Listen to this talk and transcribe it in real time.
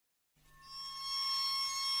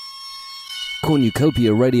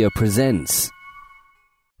Cornucopia Radio presents.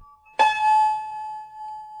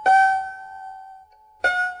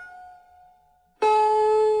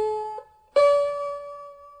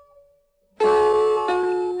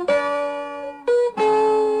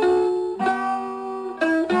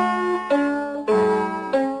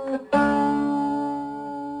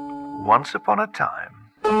 Once upon a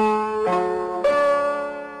time,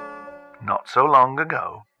 not so long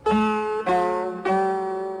ago,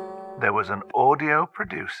 there was an audio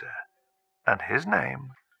producer, and his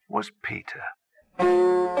name was Peter.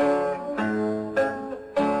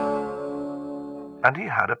 And he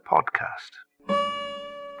had a podcast.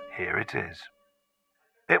 Here it is.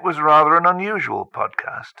 It was rather an unusual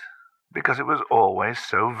podcast, because it was always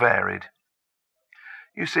so varied.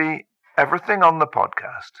 You see, everything on the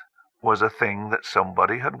podcast was a thing that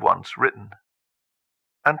somebody had once written,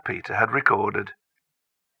 and Peter had recorded,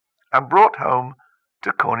 and brought home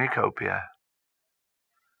to Cornucopia.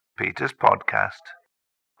 Peter's podcast,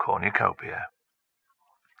 Cornucopia.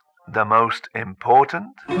 The most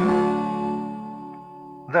important, the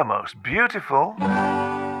most beautiful,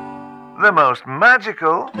 the most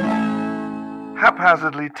magical,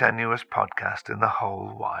 haphazardly tenuous podcast in the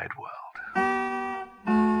whole wide world.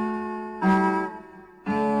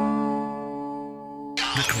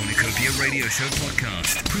 The Cornucopia Radio Show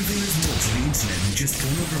podcast, proving there's more to the internet than just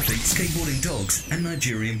pornography, skateboarding dogs, and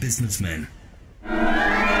Nigerian businessmen.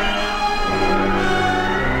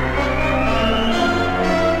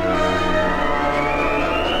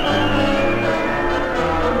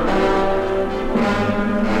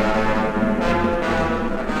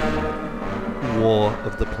 War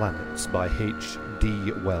of the Planets by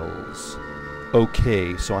H.G. Wells.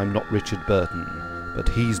 Okay, so I'm not Richard Burton, but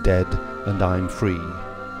he's dead and I'm free.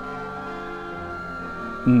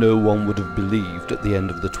 No one would have believed at the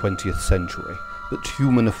end of the 20th century that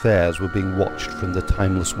human affairs were being watched from the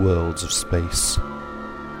timeless worlds of space.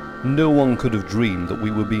 No one could have dreamed that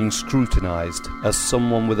we were being scrutinized as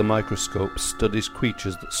someone with a microscope studies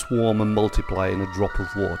creatures that swarm and multiply in a drop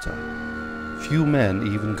of water. Few men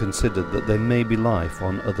even considered that there may be life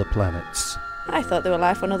on other planets. I thought there were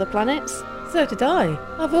life on other planets. So did I.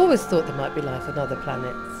 I've always thought there might be life on other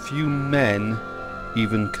planets. Few men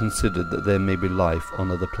even considered that there may be life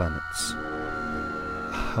on other planets.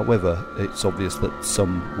 However, it's obvious that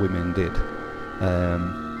some women did.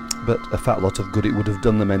 But a fat lot of good it would have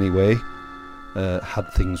done them anyway, had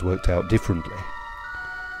things worked out differently.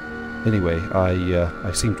 Anyway,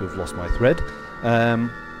 I seem to have lost my thread.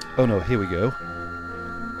 Oh no, here we go.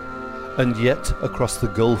 And yet, across the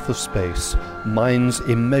gulf of space, minds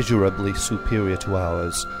immeasurably superior to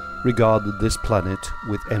ours regarded this planet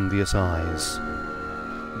with envious eyes.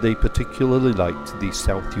 They particularly liked the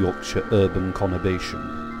South Yorkshire urban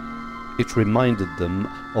conurbation. It reminded them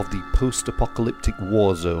of the post-apocalyptic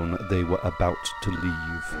war zone they were about to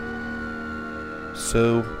leave.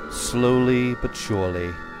 So, slowly but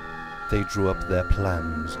surely, they drew up their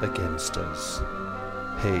plans against us.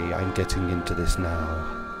 Hey, I'm getting into this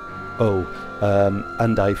now. Oh,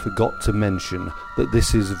 and I forgot to mention that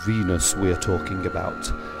this is Venus we're talking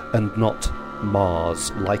about, and not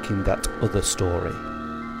Mars, like in that other story.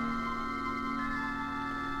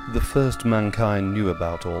 The first mankind knew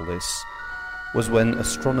about all this was when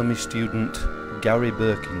astronomy student Gary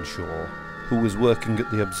Birkinshaw, who was working at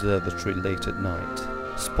the observatory late at night,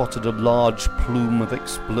 spotted a large plume of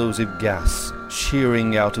explosive gas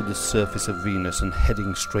shearing out of the surface of Venus and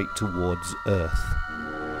heading straight towards Earth.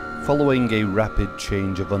 Following a rapid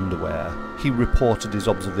change of underwear, he reported his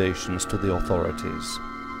observations to the authorities.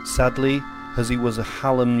 Sadly, as he was a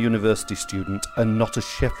Hallam University student and not a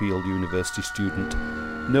Sheffield University student,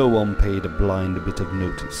 no one paid a blind bit of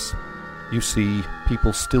notice. You see,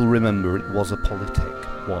 people still remember it was a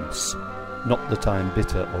Polytech once. Not that I'm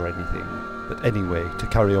bitter or anything, but anyway, to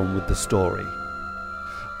carry on with the story.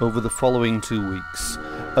 Over the following 2 weeks,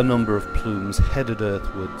 a number of plumes headed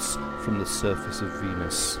earthwards from the surface of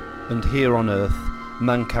Venus, and here on Earth,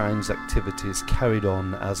 mankind's activities carried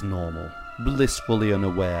on as normal, blissfully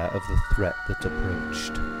unaware of the threat that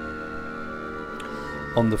approached.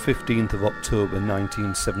 On the 15th of October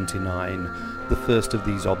 1979, the first of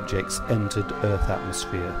these objects entered Earth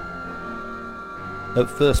atmosphere. At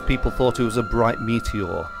first people thought it was a bright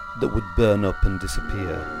meteor that would burn up and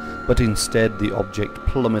disappear, but instead the object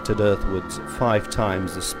plummeted earthwards 5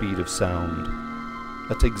 times the speed of sound.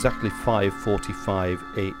 At exactly 5:45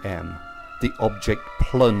 a.m, the object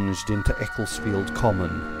plunged into Ecclesfield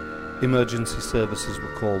Common. Emergency services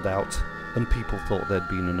were called out, and people thought there'd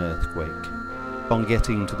been an earthquake. On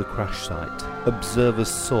getting to the crash site, observers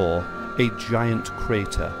saw a giant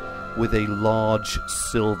crater with a large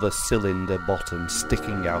silver cylinder bottom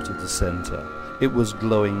sticking out of the centre. It was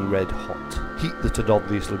glowing red hot, heat that had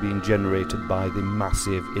obviously been generated by the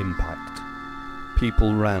massive impact.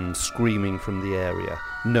 People ran screaming from the area,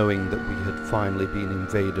 knowing that we had finally been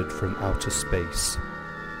invaded from outer space.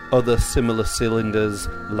 Other similar cylinders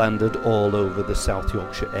landed all over the South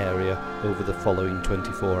Yorkshire area over the following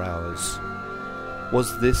 24 hours.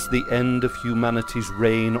 Was this the end of humanity's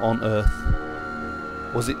reign on Earth?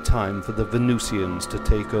 Was it time for the Venusians to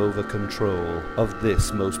take over control of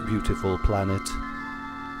this most beautiful planet?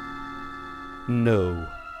 No.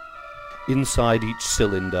 Inside each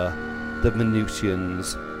cylinder, the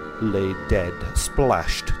Venusians lay dead,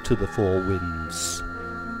 splashed to the four winds.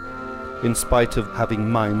 In spite of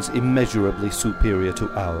having minds immeasurably superior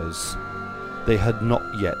to ours, they had not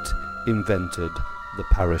yet invented the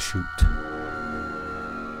parachute.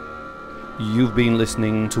 You've been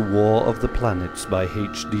listening to War of the Planets by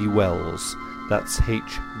H.G. Wells. That's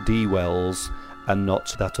H.G. Wells and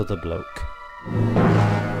not that other bloke.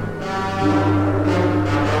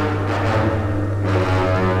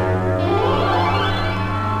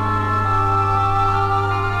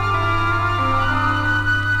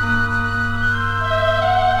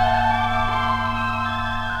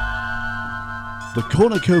 The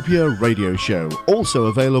Cornucopia Radio Show, also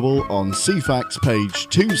available on CFAX page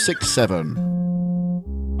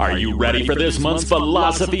 267. Are you ready for this month's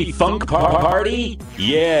Philosophy Funk Party?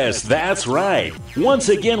 Yes, that's right. Once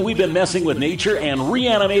again, we've been messing with nature and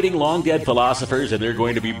reanimating long-dead philosophers, and they're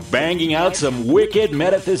going to be banging out some wicked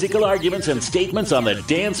metaphysical arguments and statements on the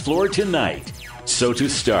dance floor tonight. So to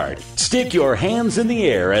start, stick your hands in the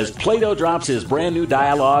air as Plato drops his brand new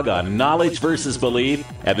dialogue on knowledge versus belief,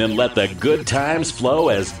 and then let the good times flow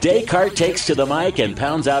as Descartes takes to the mic and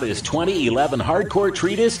pounds out his 2011 hardcore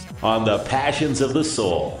treatise on the passions of the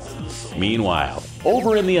soul. Meanwhile,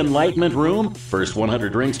 over in the Enlightenment room, first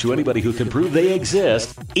 100 drinks to anybody who can prove they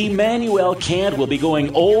exist, Immanuel Kant will be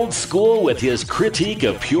going old school with his critique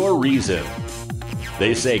of pure reason.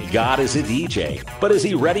 They say God is a DJ, but is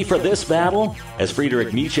he ready for this battle? As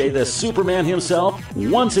Friedrich Nietzsche, the Superman himself,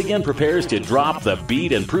 once again prepares to drop the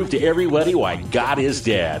beat and prove to everybody why God is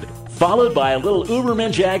dead, followed by a little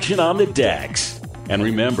Ubermensch action on the decks. And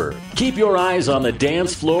remember, keep your eyes on the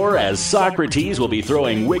dance floor as Socrates will be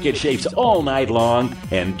throwing wicked shapes all night long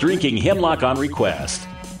and drinking hemlock on request.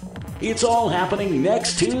 It's all happening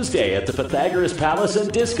next Tuesday at the Pythagoras Palace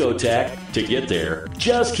and Discotheque. To get there,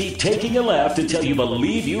 just keep taking a left until you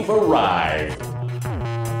believe you've arrived.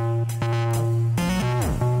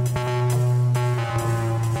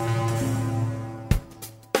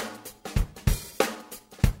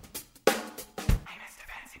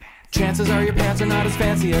 Chances are your pants are not as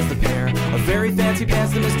fancy as the pair of very fancy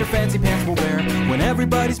pants that Mr. Fancy Pants will wear. When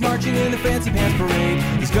everybody's marching in the Fancy Pants parade,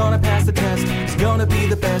 he's gonna pass the test, he's gonna be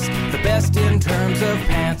the best in terms of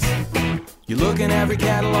pants. You look in every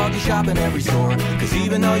catalog, you shop in every store, cause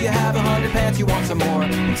even though you have 100 pants, you want some more.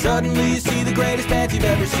 And suddenly you see the greatest pants you've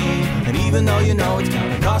ever seen, and even though you know it's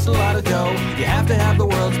gonna cost a lot of dough, you have to have the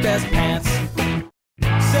world's best pants.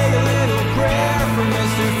 Say a little prayer for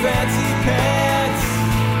Mr. Fancy Pants.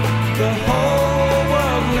 The whole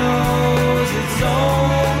world knows it's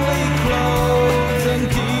only clothes, and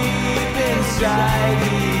deep inside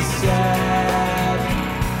he's sad.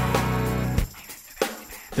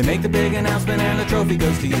 They make the big announcement and the trophy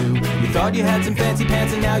goes to you. You thought you had some fancy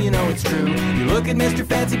pants and now you know it's true. You look at Mr.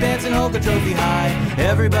 Fancy Pants and hold the trophy high.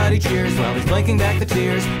 Everybody cheers while he's blinking back the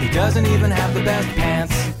tears. He doesn't even have the best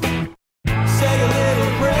pants. Say a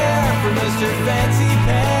little prayer for Mr. Fancy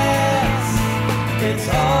Pants. It's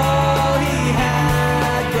all he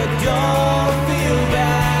had, but don't feel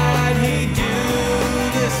bad. He'd do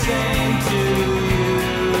the same to you.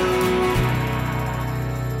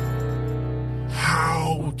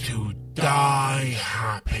 How to Die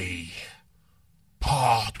Happy,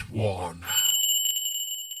 Part 1.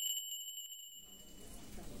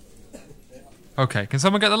 Okay, can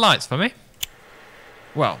someone get the lights for me?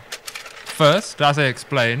 Well, first, as I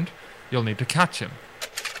explained, you'll need to catch him.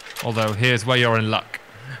 Although here's where you're in luck,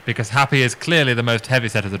 because Happy is clearly the most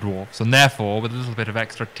heavyset of the dwarfs, and therefore, with a little bit of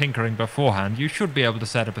extra tinkering beforehand, you should be able to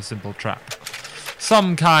set up a simple trap.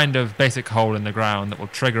 Some kind of basic hole in the ground that will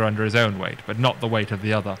trigger under his own weight, but not the weight of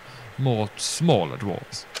the other, more smaller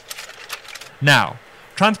dwarves. Now,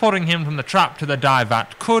 transporting him from the trap to the dye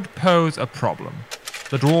vat could pose a problem.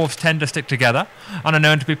 The dwarves tend to stick together, and are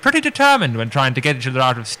known to be pretty determined when trying to get each other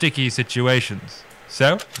out of sticky situations.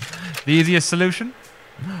 So, the easiest solution?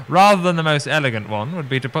 Rather than the most elegant one, would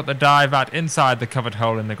be to put the dye vat inside the covered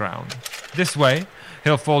hole in the ground. This way,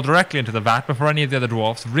 he'll fall directly into the vat before any of the other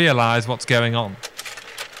dwarfs realise what's going on.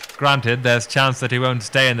 Granted, there's chance that he won't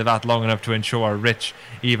stay in the vat long enough to ensure a rich,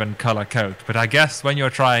 even colour coat, but I guess when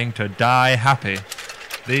you're trying to die happy,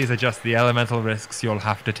 these are just the elemental risks you'll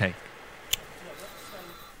have to take.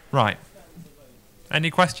 Right.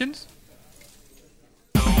 Any questions?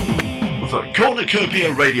 The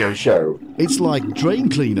Cornucopia Radio Show. It's like drain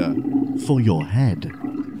cleaner for your head.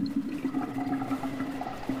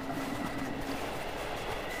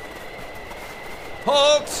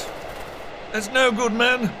 Halt! It's no good,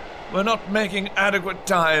 men. We're not making adequate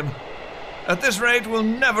time. At this rate, we'll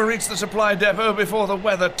never reach the supply depot before the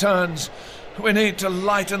weather turns. We need to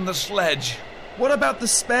lighten the sledge. What about the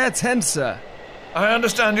spare tent, sir? I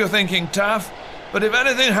understand your thinking, Taff, but if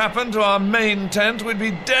anything happened to our main tent, we'd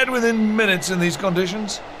be dead within minutes in these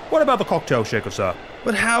conditions. What about the cocktail shaker, sir?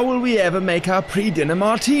 But how will we ever make our pre-dinner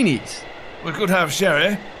martinis? We could have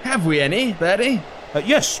sherry. Have we any, Bertie?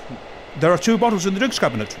 Yes. There are 2 bottles in the drinks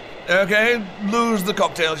cabinet. Okay, lose the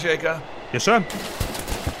cocktail shaker. Yes, sir.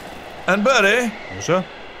 And Bertie? Yes, sir.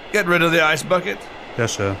 Get rid of the ice bucket.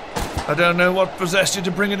 Yes, sir. I don't know what possessed you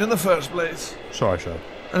to bring it in the first place. Sorry, sir.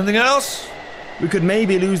 Anything else? We could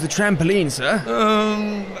maybe lose the trampoline, sir.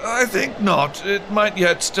 I think not. It might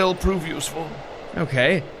yet still prove useful.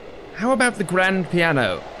 Okay. How about the grand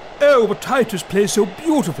piano? Oh, but Titus plays so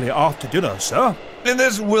beautifully after dinner, sir. In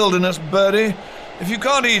this wilderness, Bertie, if you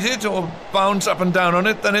can't eat it or bounce up and down on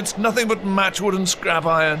it, then it's nothing but matchwood and scrap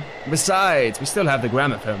iron. Besides, we still have the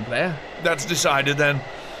gramophone player. That's decided, then.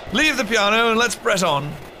 Leave the piano and let's press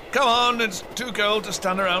on. Come on, it's too cold to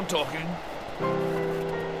stand around talking.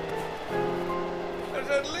 I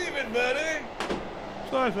said leave it, Bertie.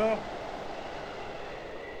 Sorry, sir.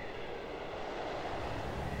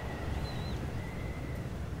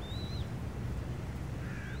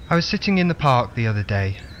 I was sitting in the park the other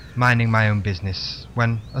day, minding my own business,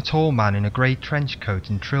 when a tall man in a grey trench coat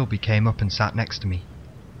and trilby came up and sat next to me.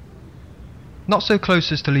 Not so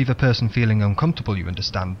close as to leave a person feeling uncomfortable, you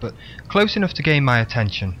understand, but close enough to gain my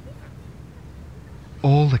attention.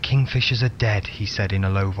 "All the kingfishers are dead," he said in a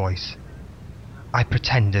low voice. I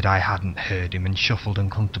pretended I hadn't heard him and shuffled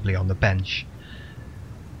uncomfortably on the bench.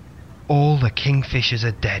 "All the kingfishers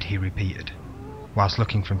are dead," he repeated, whilst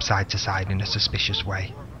looking from side to side in a suspicious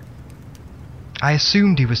way. I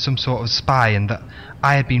assumed he was some sort of spy and that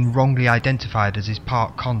I had been wrongly identified as his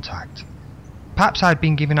park contact. Perhaps I had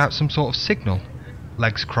been giving out some sort of signal,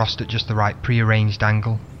 legs crossed at just the right prearranged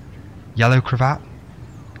angle, yellow cravat,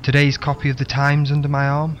 today's copy of the Times under my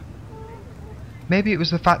arm. Maybe it was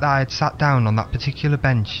the fact that I had sat down on that particular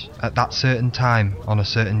bench at that certain time on a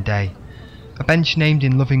certain day, a bench named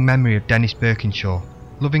in loving memory of Dennis Birkinshaw,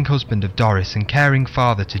 loving husband of Doris and caring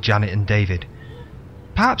father to Janet and David.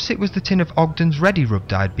 Perhaps it was the tin of Ogden's Ready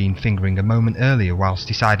Rubbed I had been fingering a moment earlier whilst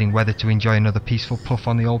deciding whether to enjoy another peaceful puff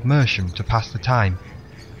on the old Mersham to pass the time.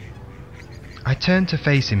 I turned to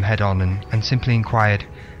face him head on and simply inquired,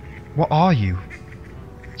 "What are you?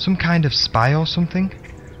 Some kind of spy or something?"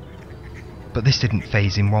 But this didn't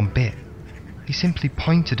faze him one bit. He simply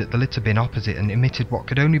pointed at the litter bin opposite and emitted what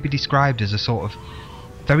could only be described as a sort of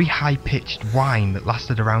very high-pitched whine that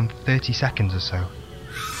lasted around 30 seconds or so.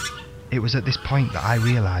 It was at this point that I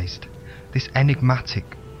realised this enigmatic,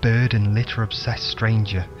 bird and litter-obsessed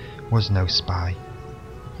stranger was no spy.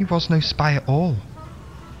 He was no spy at all.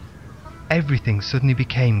 Everything suddenly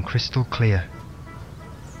became crystal clear.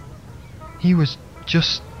 He was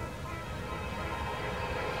just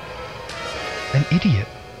an idiot.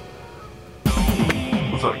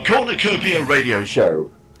 The Cornucopia Radio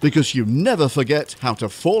Show. Because you never forget how to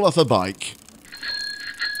fall off a bike.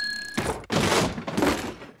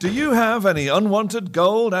 Do you have any unwanted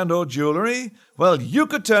gold and or jewellery? Well, you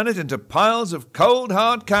could turn it into piles of cold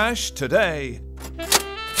hard cash today.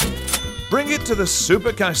 Bring it to the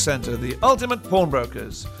Super Cash Centre, the ultimate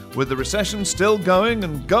pawnbrokers. With the recession still going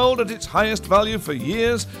and gold at its highest value for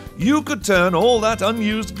years, you could turn all that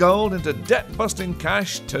unused gold into debt-busting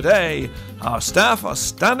cash today. Our staff are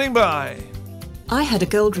standing by. I had a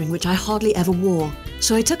gold ring which I hardly ever wore,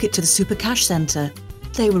 so I took it to the Super Cash Centre.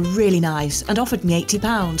 They were really nice and offered me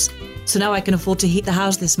 £80, so now I can afford to heat the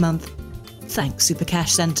house this month. Thanks, Super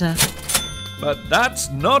Cash Centre. But that's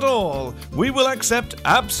not all. We will accept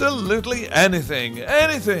absolutely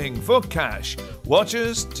anything for cash.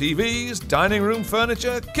 Watches, TVs, dining room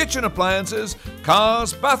furniture, kitchen appliances,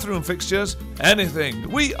 cars, bathroom fixtures,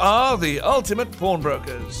 anything. We are the ultimate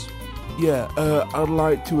pawnbrokers. Yeah, I'd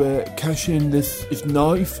like to cash in this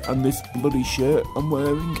knife and this bloody shirt I'm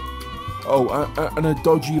wearing. Oh, and a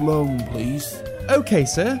dodgy loan, please. Okay,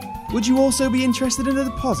 sir. Would you also be interested in a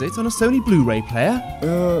deposit on a Sony Blu-ray player?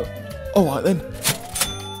 Alright then.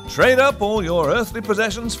 Trade up all your earthly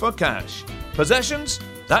possessions for cash. Possessions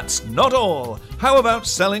That's not all. How about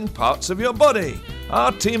selling parts of your body?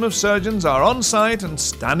 Our team of surgeons are on site and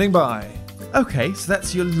standing by. Okay, so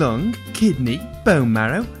that's your lung, kidney, bone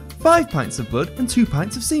marrow, 5 pints of blood and 2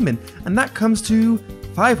 pints of semen. And that comes to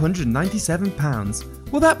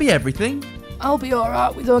 £597. Will that be everything? I'll be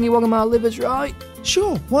alright with only one of my livers, right?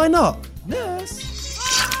 Sure, why not? Nurse.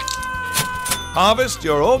 Harvest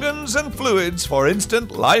your organs and fluids for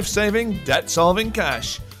instant life-saving, debt-solving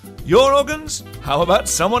cash. Your organs? How about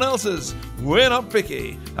someone else's? We're not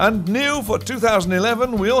picky. And new for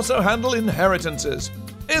 2011, we also handle inheritances.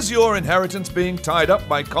 Is your inheritance being tied up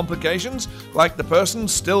by complications, like the person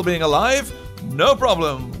still being alive? No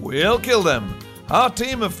problem, we'll kill them. Our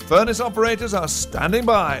team of furnace operators are standing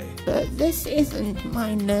by. But this isn't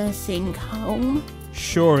my nursing home.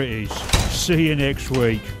 Sure it is. See you next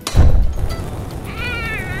week.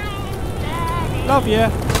 Love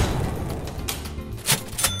ya.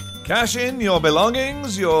 Cash in your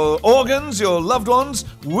belongings, your organs, your loved ones.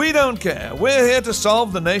 We don't care. We're here to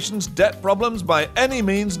solve the nation's debt problems by any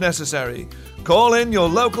means necessary. Call in your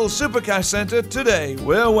local Supercash Centre today.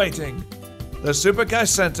 We're waiting. The Supercash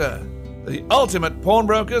Centre, the ultimate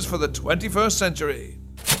pawnbrokers for the 21st century.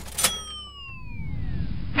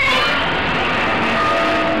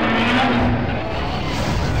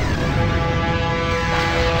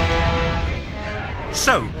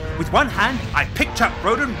 So, with one hand, I picked up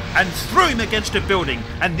Rodan and threw him against a building,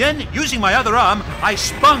 and then, using my other arm, I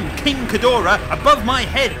spun King Ghidorah above my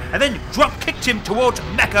head and then drop-kicked him towards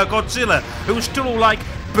Mecha Godzilla, who was still all like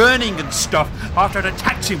burning and stuff after I'd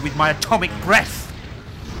attacked him with my atomic breath.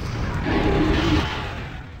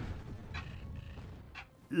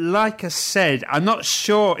 Like I said, I'm not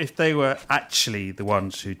sure if they were actually the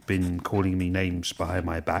ones who'd been calling me names behind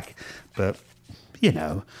my back, but, you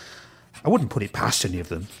know, I wouldn't put it past any of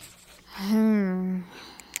them.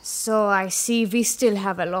 So I see we still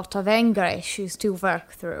have a lot of anger issues to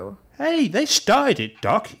work through. Hey, they started it,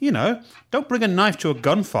 Doc. You know, don't bring a knife to a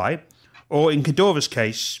gunfight. Or in Ghidorah's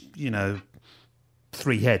case, you know,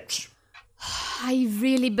 3 heads. I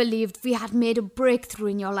really believed we had made a breakthrough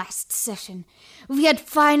in your last session. We had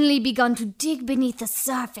finally begun to dig beneath the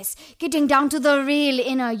surface, getting down to the real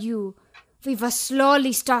inner you. We were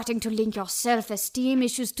slowly starting to link your self-esteem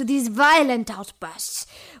issues to these violent outbursts.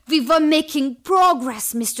 We were making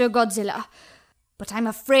progress, Mr. Godzilla. But I'm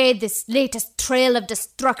afraid this latest trail of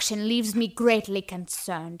destruction leaves me greatly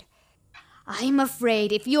concerned. I'm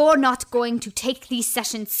afraid if you're not going to take these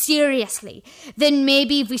sessions seriously, then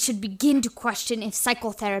maybe we should begin to question if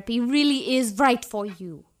psychotherapy really is right for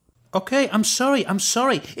you. Okay, I'm sorry.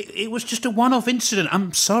 It was just a one-off incident.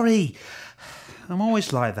 I'm sorry. I'm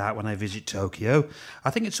always like that when I visit Tokyo. I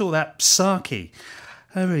think it's all that sake.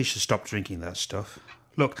 I really should stop drinking that stuff.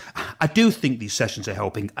 Look, I do think these sessions are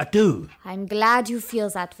helping. I do. I'm glad you feel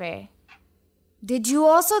that way. Did you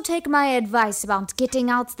also take my advice about getting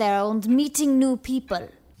out there and meeting new people?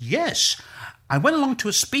 Yes. I went along to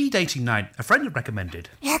a speed dating night a friend had recommended.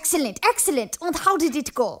 Excellent. And how did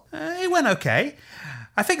it go? It went okay.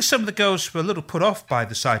 I think some of the girls were a little put off by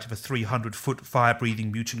the sight of a 300-foot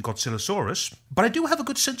fire-breathing mutant Godzillasaurus, but I do have a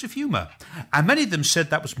good sense of humour, and many of them said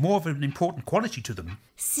that was more of an important quality to them.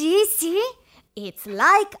 See? It's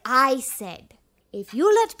like I said. If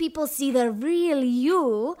you let people see the real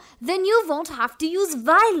you, then you won't have to use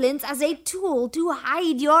violence as a tool to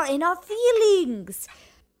hide your inner feelings.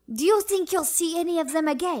 Do you think you'll see any of them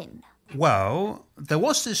again? Well, there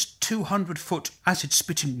was this 200-foot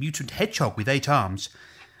acid-spitting mutant hedgehog with 8 arms.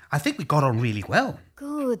 I think we got on really well.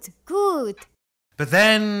 Good. But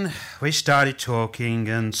then we started talking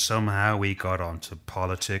and somehow we got onto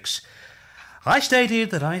politics. I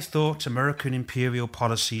stated that I thought American imperial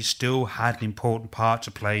policy still had an important part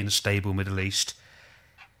to play in a stable Middle East.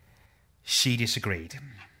 She disagreed.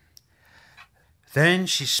 Then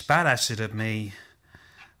she spat acid at me.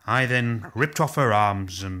 I then ripped off her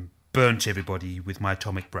arms and burnt everybody with my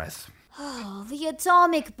atomic breath. Oh, the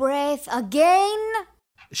atomic breath again?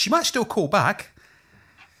 She might still call back.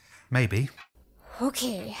 Maybe.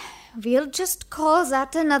 Okay, we'll just call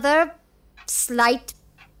that another slight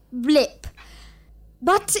blip.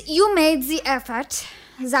 But you made the effort.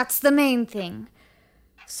 That's the main thing.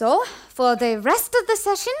 So, for the rest of the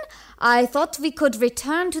session, I thought we could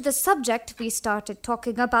return to the subject we started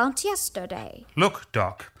talking about yesterday. Look,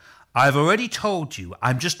 Doc, I've already told you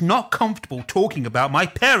I'm just not comfortable talking about my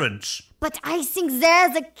parents. But I think they're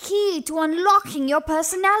the key to unlocking your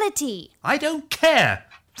personality. I don't care.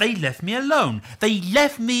 They left me alone.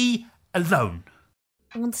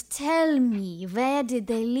 And tell me, where did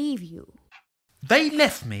they leave you? They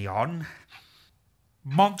left me on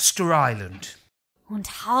Monster Island. And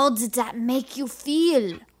how did that make you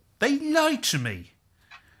feel? They lied to me.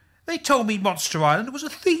 They told me Monster Island was a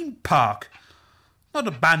theme park, not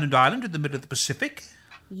an abandoned island in the middle of the Pacific.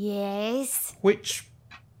 Yes. Which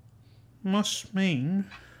must mean...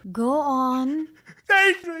 Go on.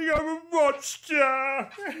 They think I'm a monster.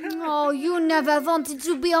 Oh, you never wanted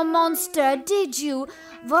to be a monster, did you?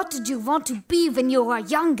 What did you want to be when you were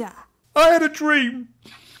younger? I had a dream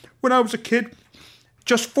when I was a kid,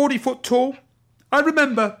 just 40 foot tall. I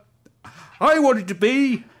remember I wanted to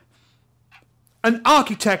be an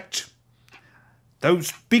architect.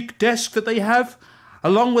 Those big desks that they have,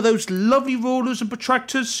 along with those lovely rulers and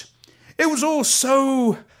protractors, it was all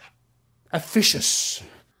so officious.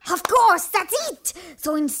 Of course, that's it!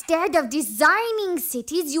 So instead of designing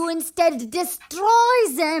cities, you instead destroy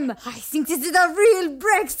them. I think this is a real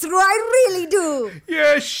breakthrough, I really do.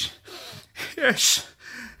 Yes.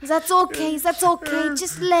 That's okay,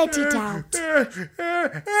 just let it out.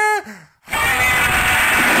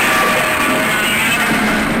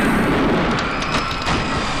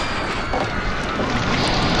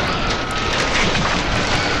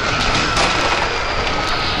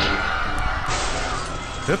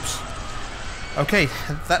 Oops. Okay,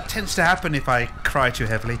 that tends to happen if I cry too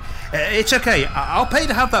heavily. It's okay, I'll pay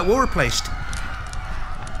to have that wall replaced.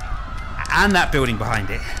 And that building behind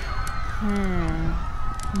it.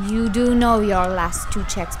 You do know your last 2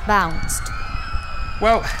 checks bounced.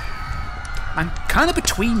 Well, I'm kind of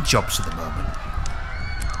between jobs at the moment.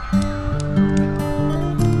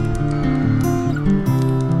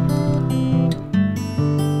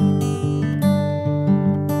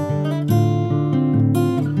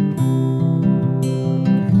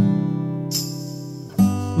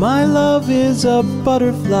 My love is a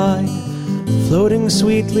butterfly, floating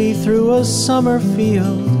sweetly through a summer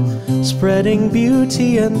field, spreading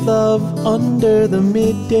beauty and love under the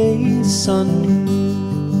midday sun.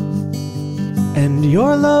 And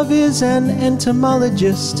your love is an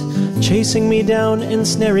entomologist, chasing me down,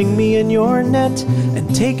 ensnaring me in your net,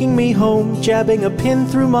 and taking me home, jabbing a pin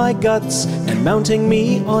through my guts, and mounting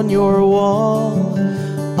me on your wall.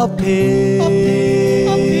 A pin.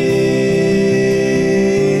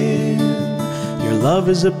 Your love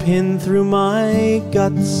is a pin through my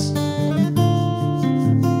guts.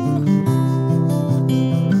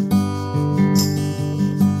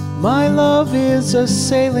 My love is a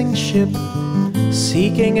sailing ship,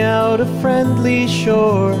 seeking out a friendly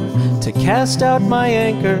shore, to cast out my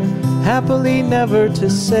anchor, happily never to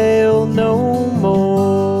sail no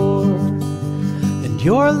more. And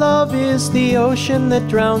your love is the ocean that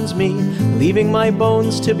drowns me, leaving my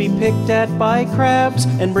bones to be picked at by crabs,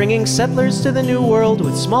 and bringing settlers to the New World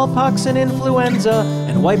with smallpox and influenza,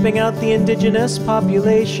 and wiping out the indigenous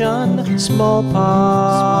population.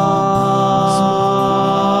 Smallpox.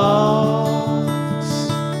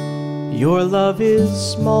 Your love is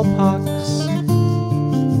smallpox.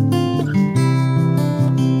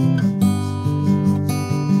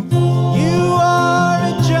 You are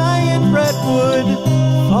a giant redwood,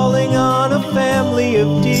 falling on a family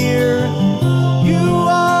of deer. You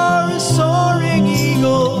are a soaring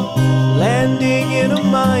eagle, landing in a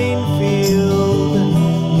minefield.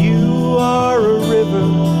 You are a river,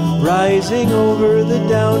 rising over the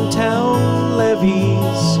downtown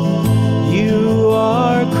levees. You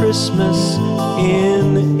are Christmas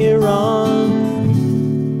in Iran.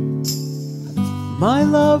 My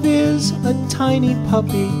love is a tiny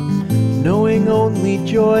puppy, knowing only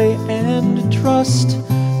joy and trust,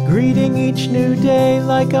 greeting each new day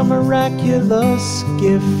like a miraculous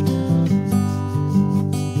gift.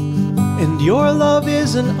 And your love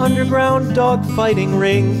is an underground dog-fighting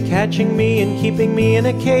ring, catching me and keeping me in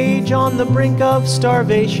a cage on the brink of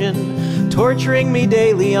starvation, torturing me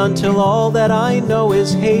daily until all that I know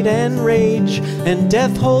is hate and rage, and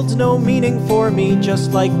death holds no meaning for me,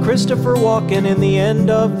 just like Christopher Walken in the end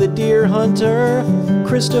of The Deer Hunter.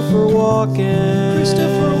 Christopher Walken.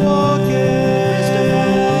 Christopher Walken. Christopher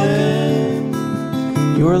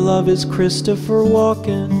Walken. Your love is Christopher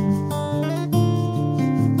Walken.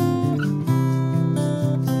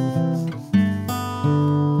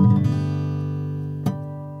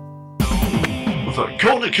 The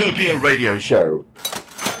Cornucopia Radio Show.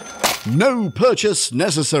 No purchase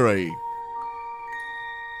necessary.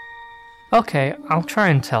 Okay, I'll try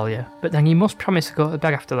and tell you, but then you must promise to go to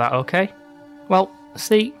bed after that, okay? Well,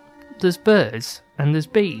 see, there's birds and there's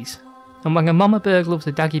bees, and when a mama bird loves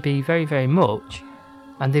a daggy bee very, very much,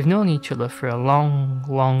 and they've known each other for a long,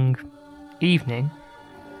 long evening,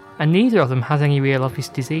 and neither of them has any real obvious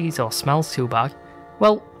disease or smells too bad,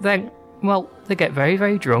 well, they get very,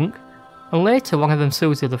 very drunk, and later one of them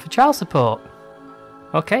sues the other for child support.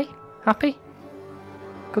 Okay? Happy?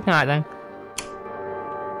 Good night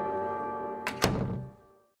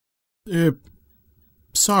then.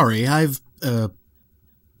 Sorry, I've,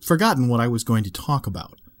 forgotten what I was going to talk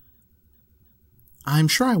about. I'm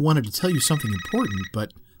sure I wanted to tell you something important,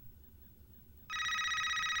 but...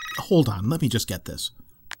 Hold on, let me just get this.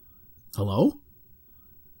 Hello?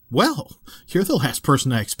 Well, you're the last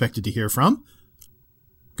person I expected to hear from.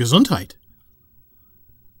 Gesundheit.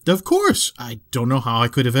 Of course, I don't know how I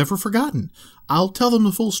could have ever forgotten. I'll tell them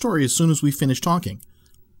the full story as soon as we finish talking.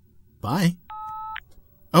 Bye.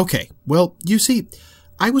 Okay, well, you see,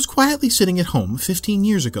 I was quietly sitting at home 15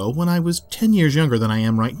 years ago when I was 10 years younger than I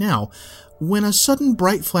am right now, when a sudden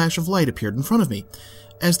bright flash of light appeared in front of me.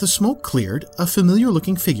 As the smoke cleared, a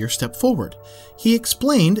familiar-looking figure stepped forward. He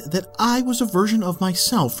explained that I was a version of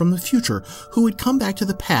myself from the future who had come back to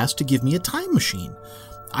the past to give me a time machine.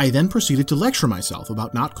 I then proceeded to lecture myself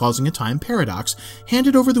about not causing a time paradox,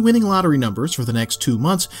 handed over the winning lottery numbers for the next 2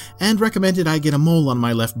 months, and recommended I get a mole on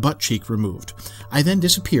my left butt cheek removed. I then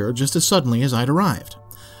disappeared just as suddenly as I'd arrived.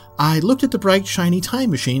 I looked at the bright, shiny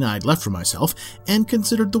time machine I'd left for myself and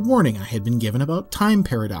considered the warning I had been given about time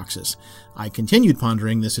paradoxes. I continued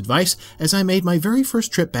pondering this advice as I made my very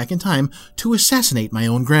first trip back in time to assassinate my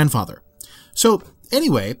own grandfather. So,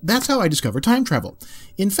 anyway, that's how I discovered time travel.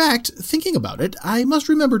 In fact, thinking about it, I must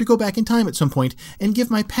remember to go back in time at some point and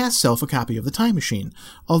give my past self a copy of the time machine.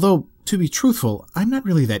 Although, to be truthful, I'm not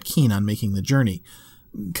really that keen on making the journey.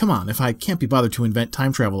 Come on, if I can't be bothered to invent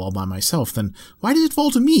time travel all by myself, then why does it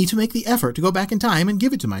fall to me to make the effort to go back in time and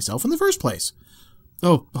give it to myself in the first place?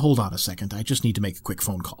 Oh, hold on a second. I just need to make a quick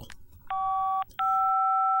phone call.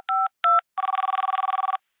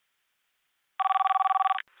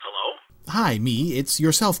 Hello? Hi, me. It's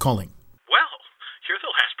yourself calling. Well, you're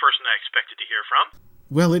the last person I expected to hear from.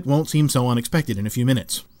 Well, it won't seem so unexpected in a few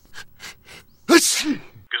minutes.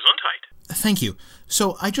 Gesundheit. Thank you.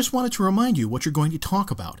 So, I just wanted to remind you what you're going to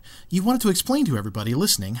talk about. You wanted to explain to everybody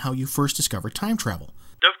listening how you first discovered time travel.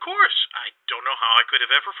 Of course. I don't know how I could have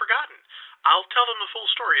ever forgotten. I'll tell them the full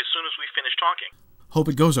story as soon as we finish talking. Hope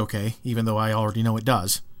it goes okay, even though I already know it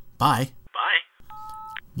does. Bye. Bye.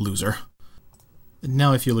 Loser.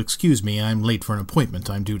 Now, if you'll excuse me, I'm late for an appointment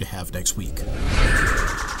I'm due to have next week.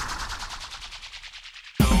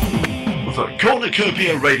 The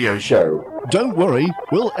Cornucopia Radio Show. Don't worry,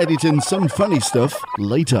 we'll edit in some funny stuff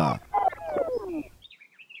later.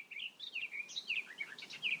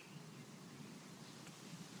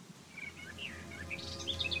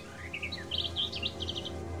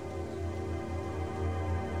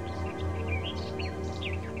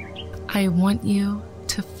 I want you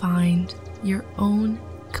to find your own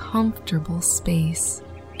comfortable space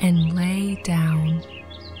and lay down.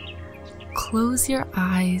 Close your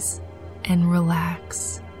eyes and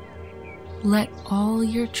relax. Let all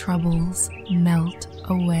your troubles melt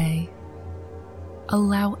away.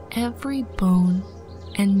 Allow every bone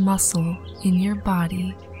and muscle in your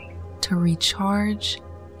body to recharge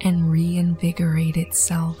and reinvigorate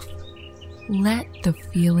itself. Let the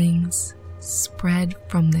feelings spread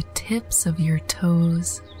from the tips of your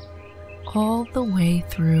toes all the way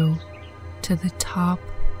through to the top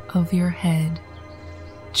of your head.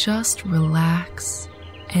 Just relax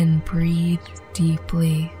and breathe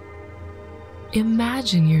deeply.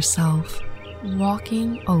 Imagine yourself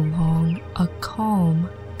walking along a calm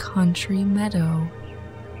country meadow.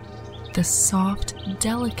 The soft,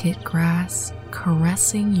 delicate grass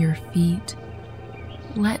caressing your feet.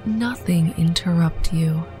 Let nothing interrupt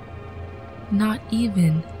you, not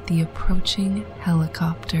even the approaching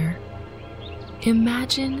helicopter.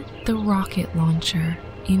 Imagine the rocket launcher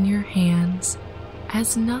in your hands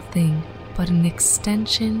as nothing but an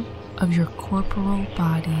extension of your corporal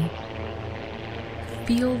body.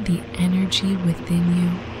 Feel the energy within you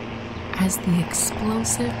as the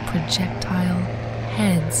explosive projectile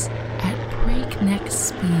heads at breakneck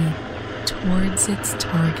speed towards its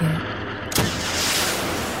target.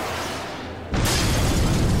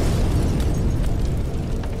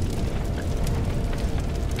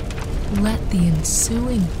 Let the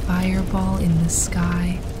ensuing fireball in the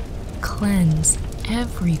sky cleanse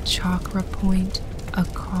every chakra point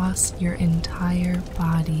across your entire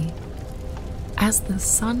body. As the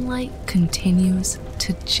sunlight continues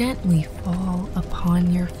to gently fall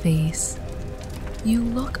upon your face, you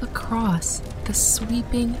look across the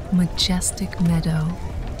sweeping, majestic meadow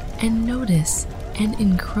and notice an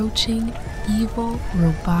encroaching, evil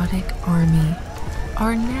robotic army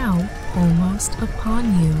are now almost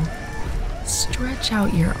upon you. Stretch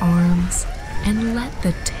out your arms and let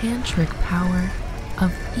the tantric power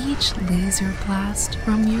of each laser blast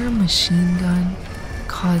from your machine gun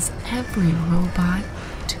cause every robot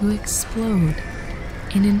to explode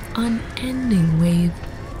in an unending wave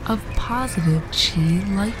of positive chi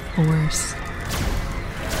life force.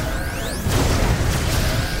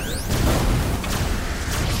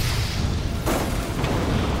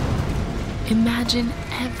 Imagine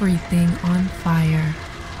everything on fire.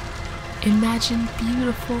 Imagine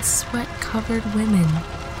beautiful sweat-covered women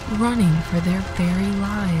running for their very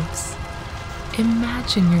lives.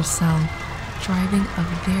 Imagine yourself driving a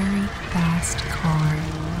very fast car.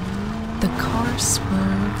 The car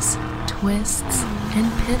swerves, twists,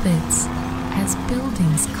 and pivots as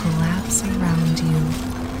buildings collapse around you.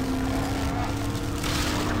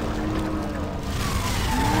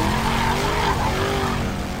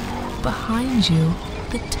 Behind you,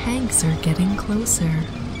 the tanks are getting closer.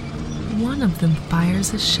 One of them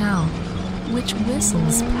fires a shell, which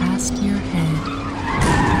whistles past your head.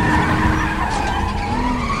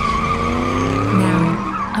 Now,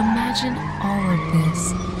 imagine all of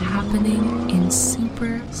this happening in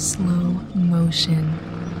super slow motion.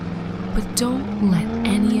 But don't let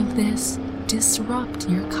any of this disrupt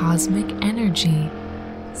your cosmic energy.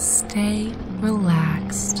 Stay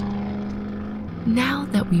relaxed. Now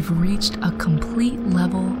that we've reached a complete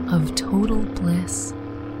level of total bliss,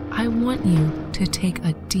 I want you to take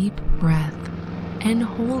a deep breath and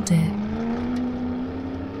hold it.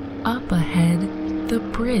 Up ahead, the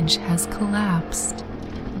bridge has collapsed.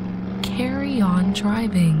 Carry on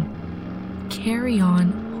driving. Carry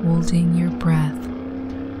on holding your breath.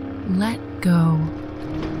 Let go.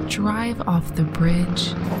 Drive off the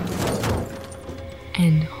bridge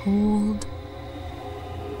and hold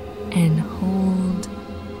and hold.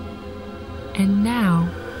 And now,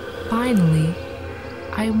 finally,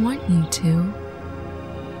 I want you to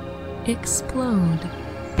explode.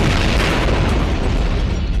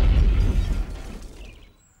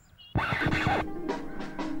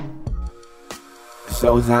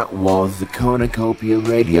 So that was the Cornucopia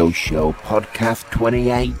Radio Show podcast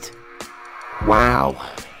 28. Wow,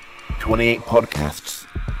 28 podcasts.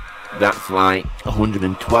 That's like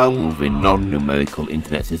 112 in non-numerical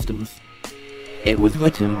internet systems. It was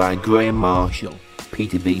written by Graham Marshall,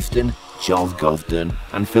 Peter Beeston, Charles Gosden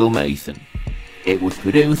and Phil Mason. It was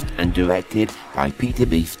produced and directed by Peter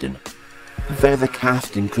Beeston. For further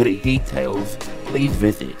cast and credit details, please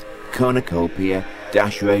visit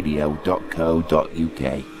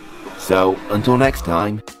cornucopia-radio.co.uk. So, until next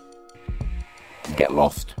time, get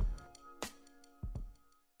lost.